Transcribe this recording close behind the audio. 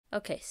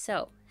Okay,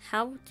 so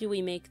how do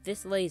we make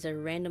this laser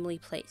randomly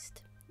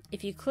placed?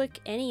 If you click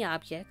any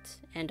object,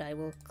 and I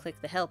will click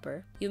the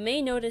helper, you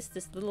may notice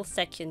this little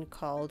section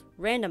called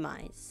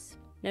Randomize.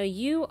 Now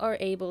you are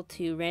able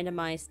to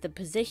randomize the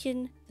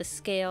position, the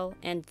scale,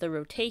 and the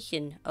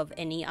rotation of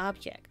any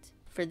object.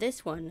 For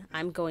this one,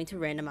 I'm going to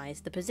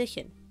randomize the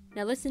position.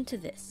 Now listen to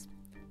this.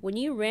 When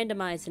you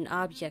randomize an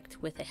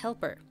object with a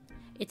helper,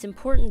 it's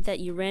important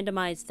that you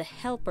randomize the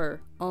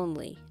helper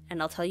only,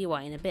 and I'll tell you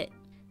why in a bit.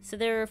 So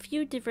there are a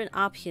few different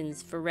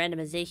options for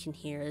randomization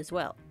here as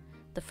well.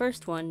 The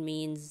first one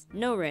means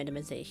no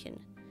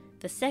randomization.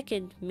 The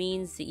second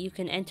means that you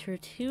can enter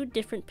 2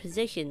 different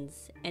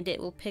positions and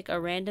it will pick a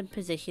random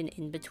position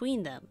in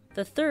between them.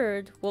 The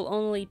third will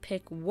only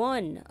pick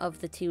one of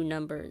the 2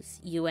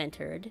 numbers you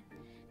entered,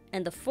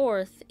 and the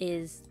fourth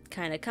is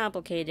kind of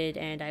complicated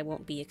and I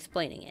won't be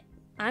explaining it.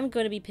 I'm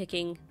going to be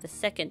picking the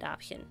second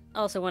option.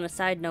 Also, on a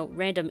side note,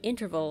 random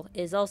interval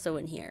is also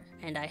in here,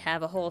 and I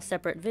have a whole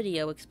separate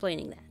video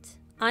explaining that.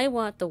 I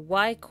want the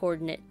y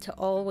coordinate to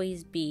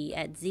always be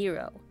at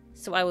 0,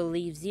 so I will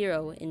leave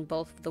 0 in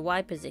both of the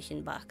y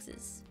position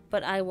boxes.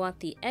 But I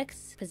want the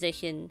x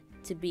position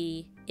to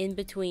be in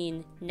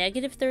between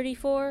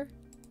 -34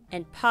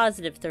 and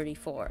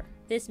 +34.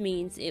 This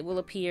means it will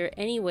appear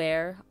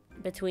anywhere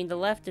between the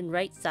left and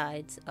right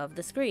sides of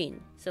the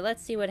screen. So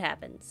let's see what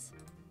happens.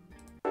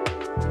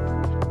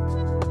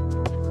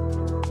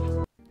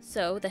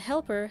 So the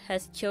helper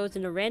has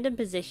chosen a random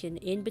position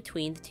in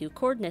between the 2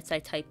 coordinates I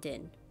typed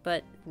in,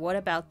 but what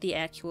about the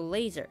actual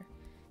laser?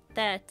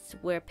 That's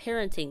where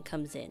parenting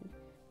comes in.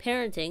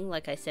 Parenting,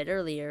 like I said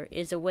earlier,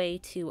 is a way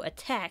to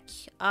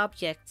attach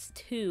objects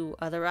to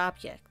other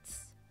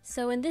objects.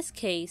 So in this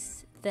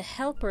case, the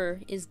helper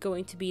is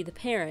going to be the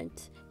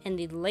parent, and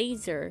the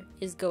laser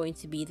is going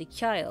to be the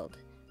child,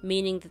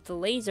 meaning that the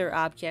laser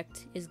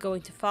object is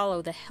going to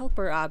follow the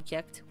helper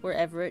object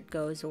wherever it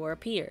goes or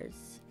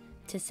appears.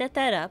 To set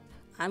that up,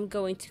 I'm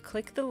going to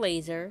click the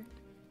laser,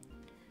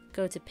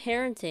 go to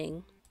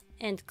parenting,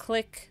 and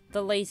click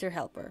the laser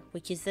helper,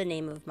 which is the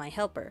name of my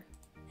helper.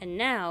 And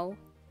now,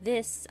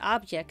 this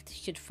object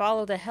should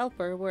follow the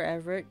helper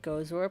wherever it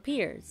goes or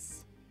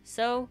appears.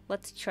 So,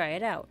 let's try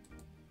it out.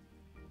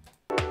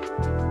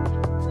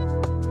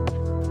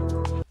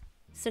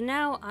 So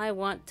now I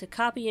want to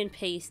copy and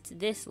paste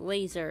this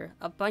laser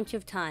a bunch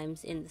of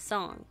times in the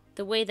song.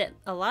 The way that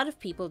a lot of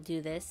people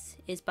do this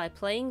is by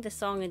playing the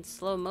song in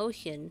slow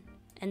motion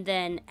and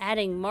then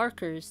adding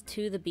markers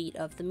to the beat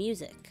of the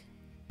music.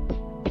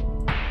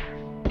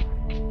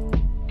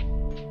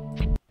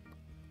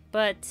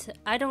 But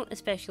I don't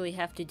especially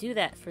have to do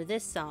that for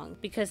this song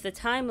because the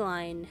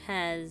timeline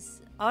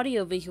has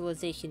audio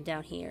visualization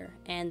down here,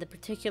 and the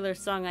particular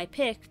song I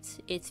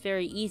picked, it's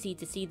very easy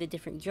to see the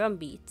different drum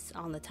beats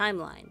on the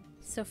timeline.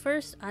 So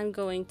first I'm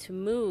going to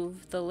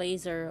move the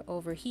laser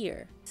over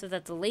here so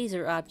that the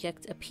laser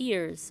object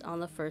appears on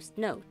the first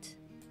note.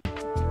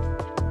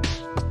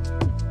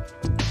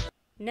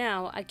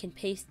 Now I can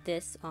paste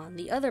this on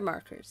the other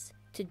markers.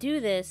 To do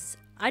this,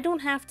 I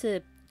don't have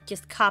to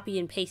just copy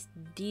and paste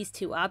these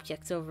 2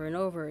 objects over and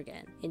over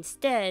again.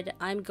 Instead,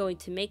 I'm going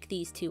to make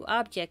these 2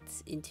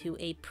 objects into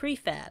a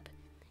prefab.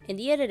 In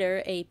the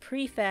editor, a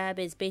prefab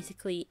is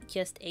basically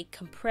just a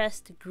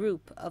compressed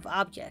group of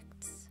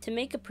objects. To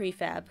make a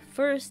prefab,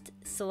 first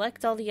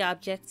select all the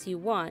objects you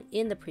want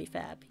in the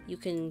prefab. You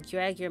can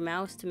drag your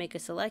mouse to make a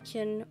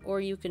selection,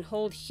 or you can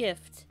hold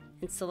Shift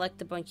and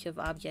select a bunch of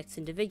objects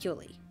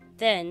individually.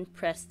 Then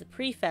press the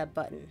prefab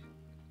button.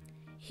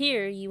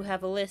 Here you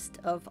have a list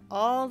of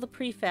all the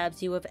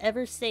prefabs you have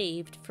ever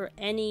saved for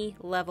any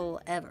level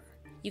ever.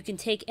 You can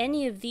take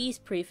any of these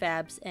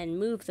prefabs and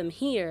move them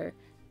here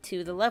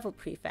to the level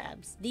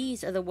prefabs.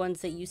 These are the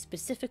ones that you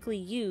specifically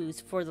use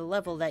for the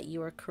level that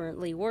you are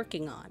currently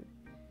working on.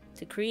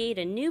 To create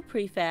a new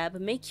prefab,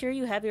 make sure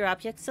you have your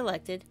object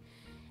selected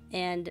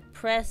and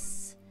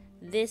press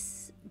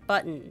this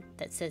button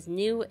that says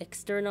New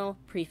External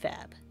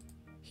Prefab.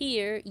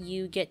 Here,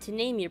 you get to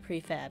name your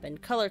prefab and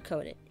color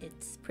code it.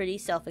 It's pretty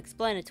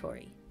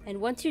self-explanatory.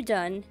 And once you're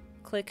done,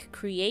 click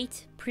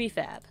Create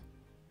Prefab.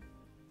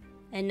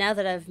 And now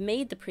that I've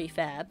made the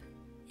prefab,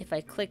 if I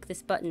click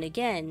this button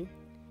again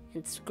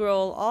and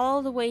scroll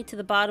all the way to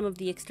the bottom of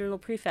the external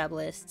prefab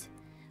list,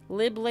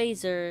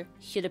 LibLaser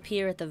should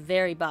appear at the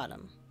very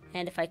bottom.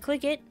 And if I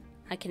click it,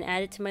 I can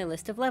add it to my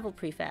list of level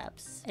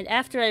prefabs. And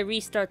after I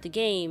restart the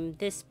game,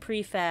 this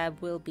prefab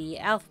will be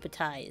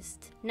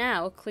alphabetized.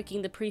 Now,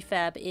 clicking the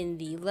prefab in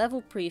the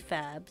level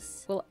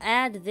prefabs will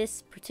add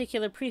this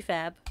particular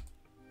prefab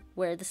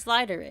where the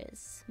slider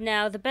is.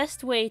 Now, the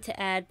best way to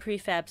add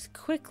prefabs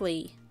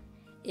quickly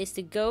is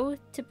to go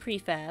to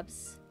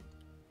prefabs,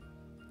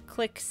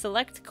 click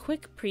Select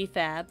Quick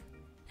Prefab,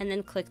 and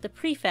then click the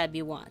prefab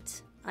you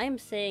want. I am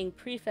saying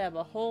prefab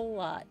a whole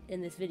lot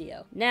in this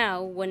video.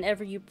 Now,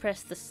 whenever you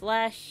press the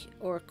slash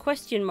or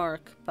question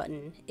mark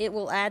button, it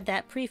will add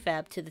that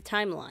prefab to the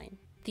timeline.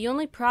 The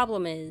only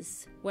problem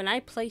is, when I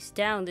place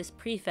down this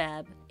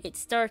prefab, it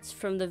starts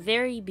from the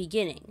very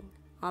beginning,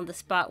 on the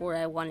spot where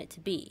I want it to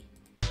be.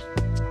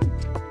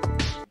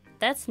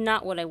 that's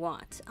not what I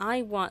want.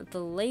 I want the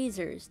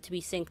lasers to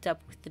be synced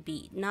up with the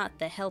beat, not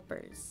the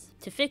helpers.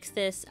 To fix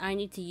this, I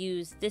need to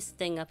use this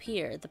thing up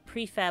here, the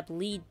prefab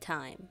lead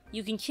time.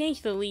 You can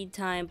change the lead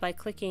time by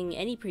clicking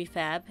any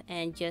prefab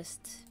and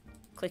just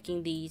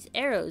clicking these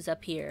arrows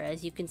up here.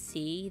 As you can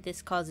see,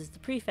 this causes the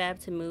prefab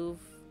to move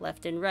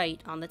left and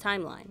right on the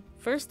timeline.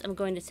 First, I'm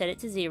going to set it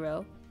to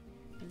 0.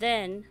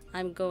 Then,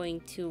 I'm going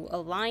to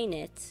align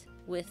it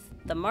with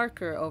the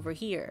marker over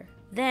here.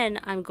 Then,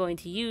 I'm going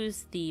to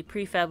use the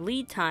prefab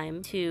lead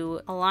time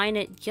to align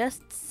it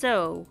just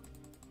so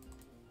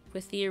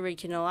with the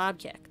original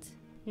object.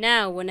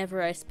 Now,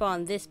 whenever I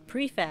spawn this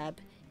prefab,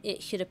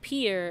 it should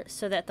appear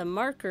so that the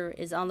marker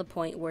is on the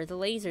point where the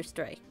laser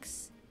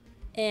strikes.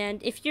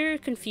 And if you're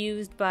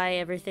confused by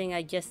everything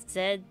I just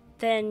said,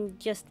 then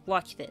just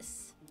watch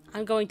this.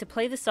 I'm going to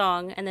play the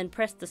song and then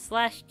press the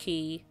slash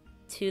key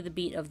to the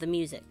beat of the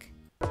music.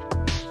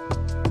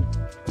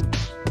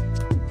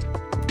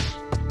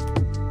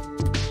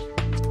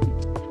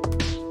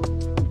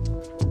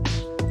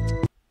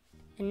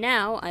 And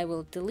now I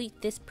will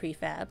delete this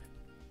prefab,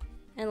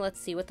 and let's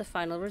see what the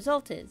final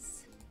result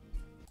is.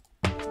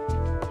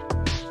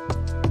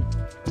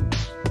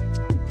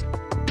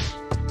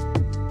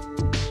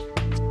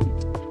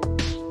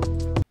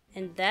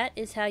 And that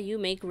is how you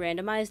make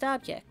randomized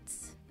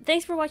objects.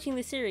 Thanks for watching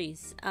this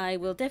series. I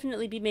will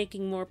definitely be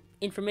making more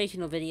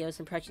informational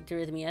videos on Project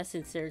Arrhythmia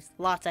since there's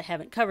lots I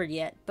haven't covered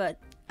yet, but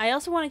I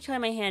also want to try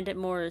my hand at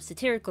more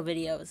satirical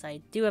videos.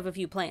 I do have a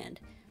few planned.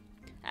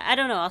 I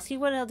don't know, I'll see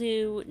what I'll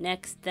do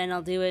next, then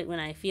I'll do it when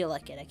I feel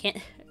like it. I can't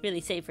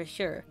really say for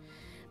sure.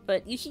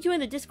 But you should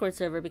join the Discord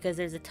server because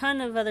there's a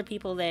ton of other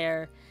people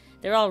there.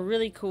 They're all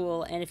really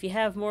cool, and if you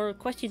have more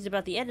questions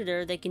about the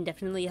editor, they can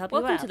definitely help you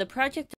out. Welcome to the Project